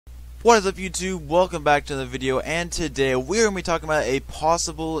What is up, YouTube? Welcome back to the video, and today we're going to be talking about a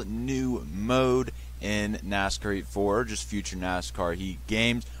possible new mode in NASCAR Heat 4, just future NASCAR Heat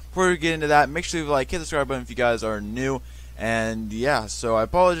games. Before we get into that, make sure you hit the subscribe button if you guys are new. And yeah, so I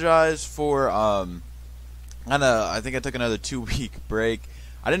apologize for I think I took another 2-week break.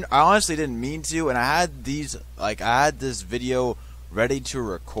 I honestly didn't mean to, and I had this video ready to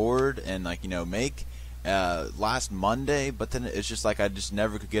record and make last Monday, but then it's just I just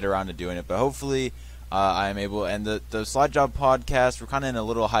never could get around to doing it. But hopefully I am able, and the Slide Job podcast, we're kind of in a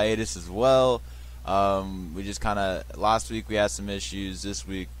little hiatus as well. We just last week we had some issues, this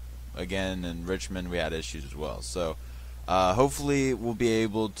week again in Richmond we had issues as well, so hopefully we'll be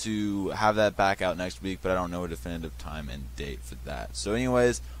able to have that back out next week, but I don't know a definitive time and date for that. So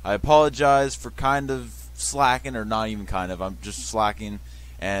anyways, I apologize for kind of slacking, or not even kind of, I'm just slacking,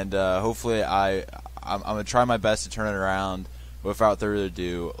 and hopefully I'm going to try my best to turn it around. Without further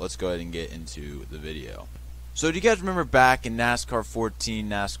ado, let's go ahead and get into the video. So do you guys remember back in NASCAR 14,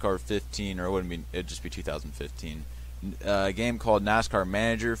 NASCAR 15, or it'd just be 2015, a game called NASCAR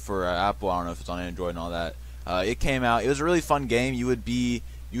Manager for Apple? I don't know if it's on Android and all that. It came out. It was a really fun game. You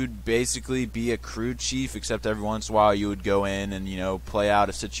would basically be a crew chief, except every once in a while you would go in and play out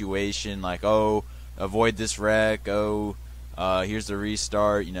a situation like, oh, avoid this wreck, oh, here's the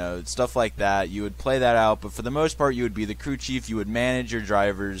restart, stuff like that. You would play that out, but for the most part you would be the crew chief. You would manage your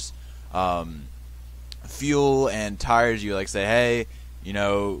drivers' fuel and tires. You say, hey,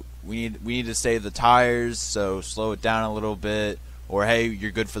 we need to save the tires, so slow it down a little bit, or hey, you're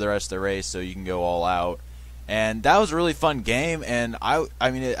good for the rest of the race, so you can go all out. And that was a really fun game, and I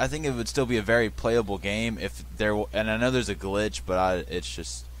think it would still be a very playable game if there. And I know there's a glitch, but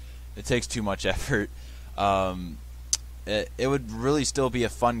it takes too much effort. It would really still be a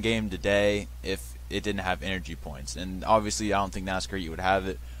fun game today if it didn't have energy points. And obviously I don't think NASCAR Heat would have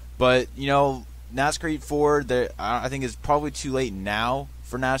it, but NASCAR Heat 4, I think it's probably too late now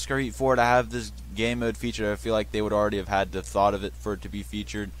for NASCAR Heat 4 to have this game mode feature. I feel like they would already have had to thought of it for it to be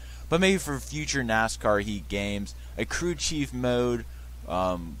featured. But maybe for future NASCAR Heat games, a crew chief mode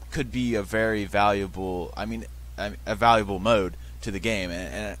could be a very valuable, a valuable mode to the game.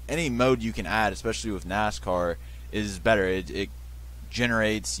 And any mode you can add, especially with NASCAR, is better. It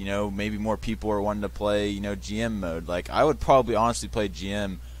generates, maybe more people are wanting to play, GM mode. I would probably honestly play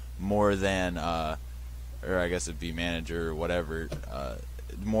GM more than, or I guess it'd be manager or whatever,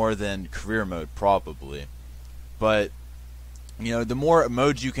 more than career mode probably. But the more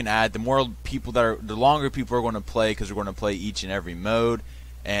modes you can add, the longer people are going to play, because they're going to play each and every mode.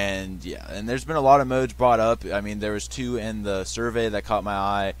 And yeah, and there's been a lot of modes brought up. There was 2 in the survey that caught my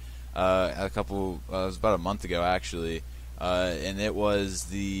eye. It was about a month ago actually, and it was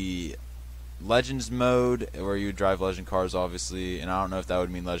the Legends mode where you drive legend cars, obviously, and I don't know if that would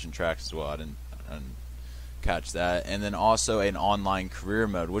mean legend tracks as well. I didn't catch that. And then also an online career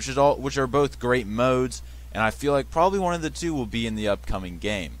mode, which are both great modes, and I feel like probably one of the 2 will be in the upcoming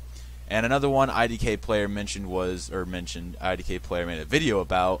game. And another one IDK Player IDK Player made a video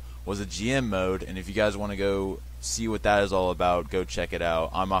about was a GM mode, and if you guys want to go see what that is all about, go check it out.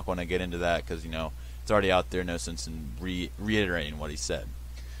 I'm not going to get into that because it's already out there. No sense in reiterating what he said.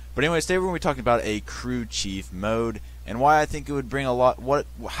 But anyway, today we're going to be talking about a crew chief mode and why I think it would bring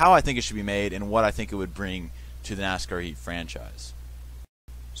how I think it should be made, and what I think it would bring to the NASCAR Heat franchise.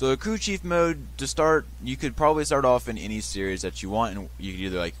 So a crew chief mode, to start, you could probably start off in any series that you want, and you could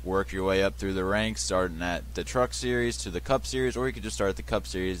either work your way up through the ranks, starting at the Truck Series to the Cup Series, or you could just start at the Cup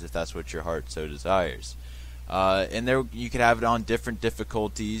Series if that's what your heart so desires. And there you could have it on different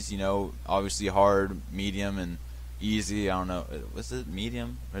difficulties, obviously hard, medium, and easy. I don't know, was it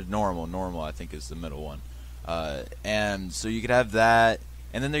medium or normal? Normal, I think, is the middle one. And so you could have that,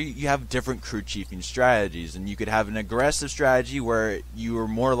 and then you have different crew chiefing strategies, and you could have an aggressive strategy where you are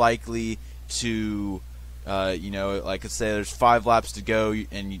more likely to, let's say there's 5 laps to go,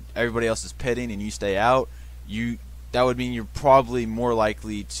 and everybody else is pitting, and you stay out. That would mean you're probably more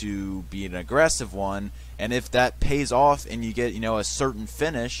likely to be an aggressive one, and if that pays off and you get a certain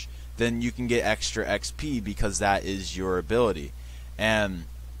finish, then you can get extra XP because that is your ability. And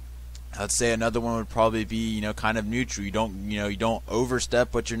I'd say another one would probably be kind of neutral. You don't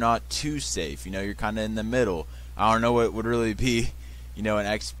overstep, but you're not too safe. You're kind of in the middle. I don't know what would really be an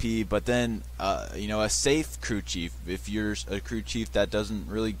XP, but then a safe crew chief. If you're a crew chief that doesn't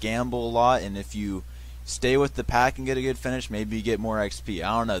really gamble a lot, and if you stay with the pack and get a good finish, maybe you get more XP.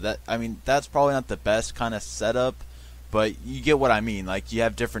 I don't know. That's probably not the best kind of setup, but you get what I mean. You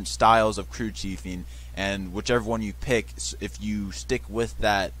have different styles of crew chiefing, and whichever one you pick, if you stick with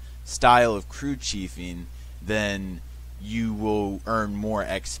that style of crew chiefing, then you will earn more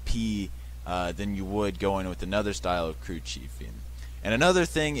XP than you would going with another style of crew chiefing. And another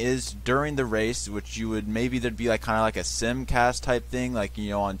thing is during the race, which you would maybe there'd be like kind of like a simcast type thing, like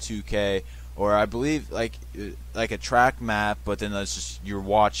on 2K, or I believe like a track map, but then that's just you're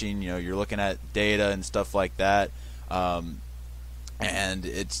watching, you're looking at data and stuff like that. And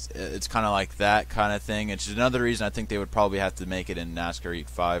it's kind of like that kind of thing. It's another reason I think they would probably have to make it in NASCAR Heat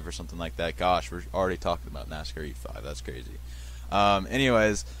 5 or something like that. Gosh, we're already talking about NASCAR Heat 5. That's crazy.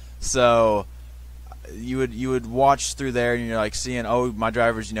 Anyways, so you would watch through there, and you're like seeing, oh, my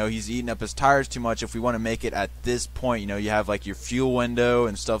driver's, he's eating up his tires too much. If we want to make it at this point, you have like your fuel window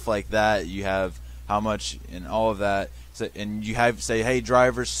and stuff like that. You have how much and all of that. So, and you have say, hey,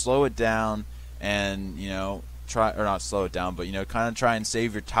 drivers, slow it down, and try, or not slow it down, but kind of try and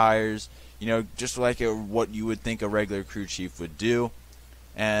save your tires. Just like what you would think a regular crew chief would do,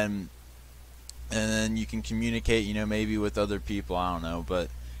 and then you can communicate, maybe with other people. I don't know, but.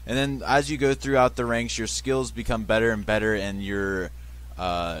 And then as you go throughout the ranks, your skills become better and better, and your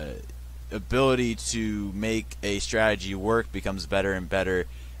ability to make a strategy work becomes better and better,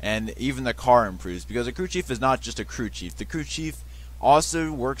 and even the car improves, because a crew chief is not just a crew chief. The crew chief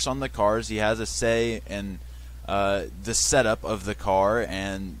also works on the cars. He has a say in the setup of the car,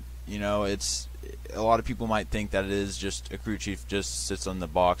 and it's a lot of people might think that it is just a crew chief just sits on the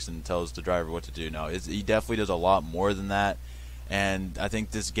box and tells the driver what to do. No, he definitely does a lot more than that. And I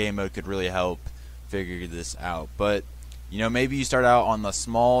think this game mode could really help figure this out. But, maybe you start out on the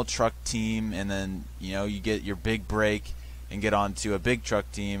small truck team, and then, you get your big break and get onto a big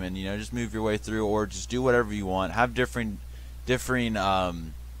truck team, and, just move your way through, or just do whatever you want. Have differing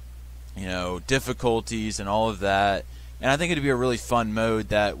difficulties and all of that. And I think it'd be a really fun mode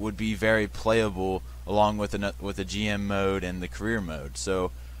that would be very playable along with a GM mode and the career mode.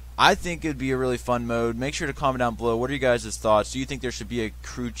 So I think it'd be a really fun mode. Make sure to comment down below. What are you guys' thoughts? Do you think there should be a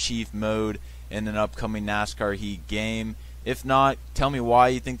crew chief mode in an upcoming NASCAR Heat game? If not, tell me why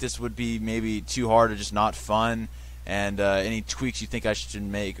you think this would be maybe too hard or just not fun, and any tweaks you think I should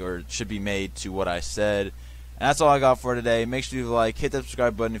make or should be made to what I said. And that's all I got for today. Make sure you like, hit that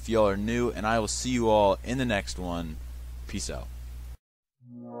subscribe button if y'all are new, and I will see you all in the next one. Peace out.